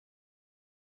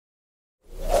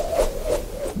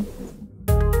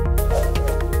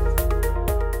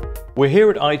We're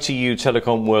here at ITU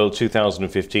Telecom World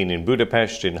 2015 in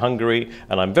Budapest in Hungary,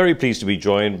 and I'm very pleased to be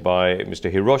joined by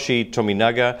Mr. Hirochi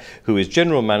Tominaga, who is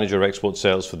General Manager Export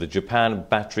Sales for the Japan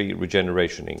Battery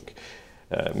Regeneration Inc.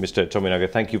 Mr. Tominaga,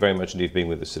 thank you very much indeed for being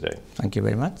with us today. Thank you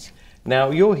very much.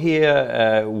 Now, you're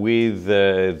here with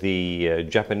the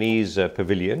Japanese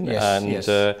pavilion, yes, and yes.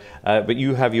 But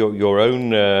you have your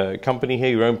own company here,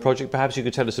 your own project. Perhaps you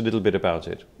could tell us a little bit about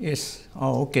it. Yes.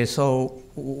 Oh, okay. So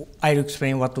I'll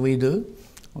explain what we do.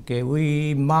 Okay,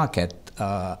 we market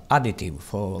additive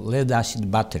for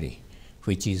lead-acid battery,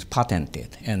 which is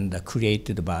patented and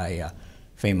created by a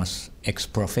famous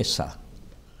ex-professor.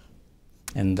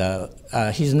 And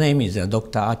his name is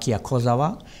Dr. Akiya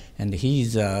Kozawa, and he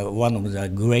is one of the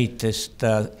greatest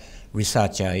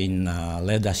researcher in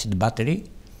lead-acid battery.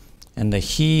 And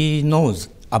he knows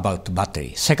about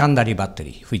battery, secondary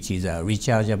battery, which is a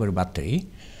rechargeable battery.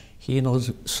 He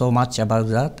knows so much about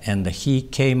that, and he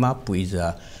came up with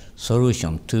a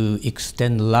solution to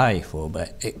extend life of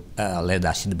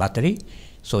lead-acid battery.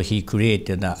 So he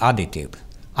created an additive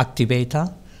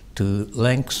activator to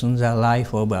lengthen the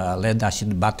life of a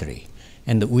lead-acid battery,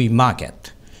 and we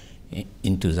market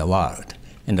into the world.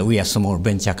 And we are a small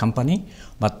venture company,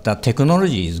 but the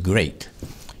technology is great,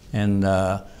 and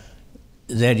there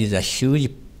is a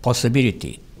huge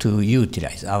possibility to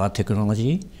utilize our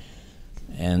technology.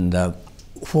 And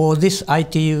for this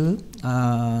ITU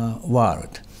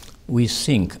world, we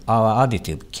think our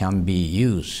additive can be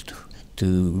used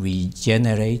to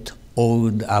regenerate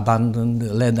old abandoned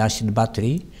lead-acid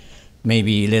battery,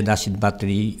 maybe lead-acid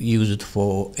battery used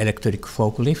for electric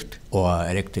forklift or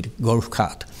electric golf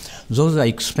cart. Those are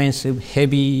expensive,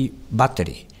 heavy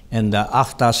battery, and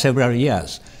after several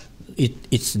years,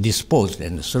 it's disposed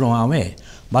and thrown away.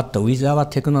 But with our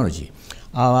technology,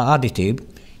 our additive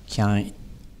can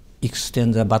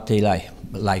extend the battery life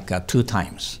like 2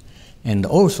 times. And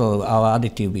also our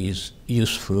additive is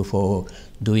useful for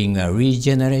doing a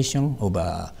regeneration of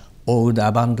old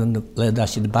abandoned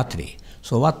lead-acid battery.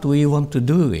 So what we want to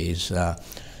do is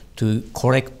to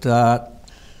correct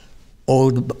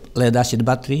old lead-acid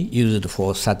battery used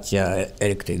for such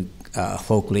electric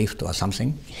forklift or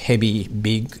something, heavy,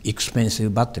 big,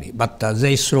 expensive battery, but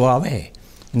they throw away.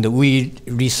 And we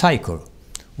recycle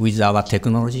with our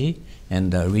technology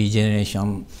and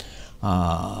regeneration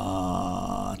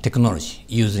technology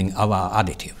using our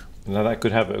additive. Now that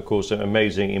could have, of course, an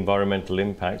amazing environmental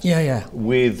impact. Yeah.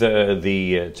 With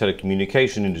the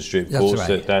telecommunication industry, of course,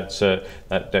 right.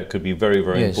 that could be very,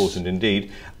 very Yes. important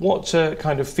indeed. What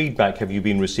kind of feedback have you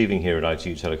been receiving here at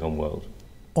ITU Telecom World?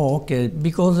 Oh, okay.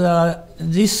 Because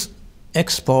this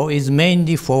expo is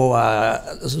mainly for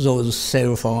those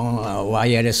cell phone,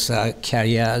 wireless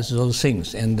carriers, those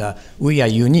things, and we are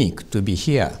unique to be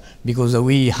here because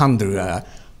we handle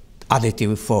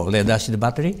additive for lead-acid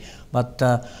battery, but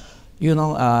you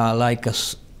know, like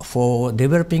for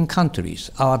developing countries,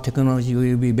 our technology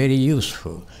will be very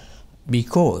useful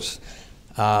because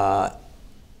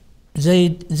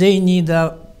they need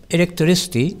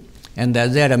electricity, and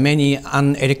there are many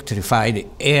unelectrified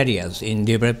areas in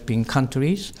developing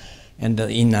countries, and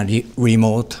in a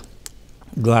remote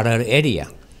rural area,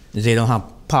 they don't have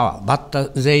power,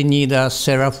 but they need a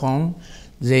cell phone,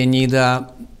 they need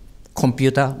a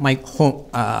computer,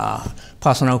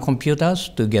 personal computers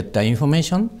to get the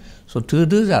information. So to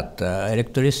do that,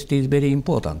 electricity is very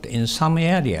important. In some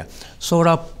area,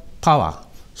 solar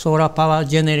power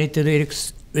generated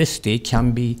electricity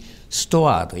can be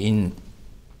stored in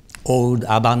old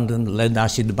abandoned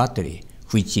lead-acid battery,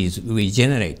 which is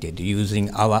regenerated using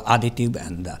our additive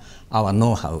and our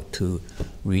know-how to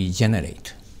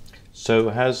regenerate. So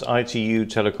has ITU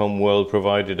Telecom World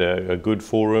provided a good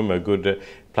forum, a good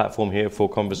platform here for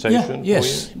conversation?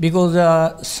 Yes, because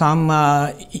some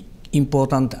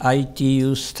important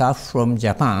ITU staff from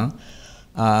Japan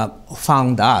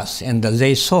found us, and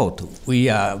they thought we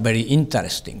are very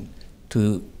interesting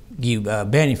to give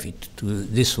benefit to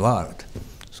this world.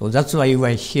 So that's why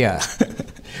we're here.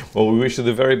 Well, we wish you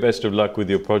the very best of luck with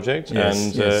your project,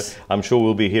 and I'm sure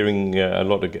we'll be hearing a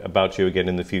lot about you again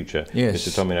in the future. Yes.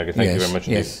 Mr. Tominaga, thank you very much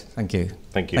indeed. Yes, thank you.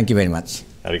 Thank you. Thank you very much.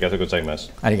 Arigatou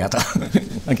gozaimasu. Arigato.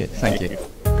 Okay, thank you.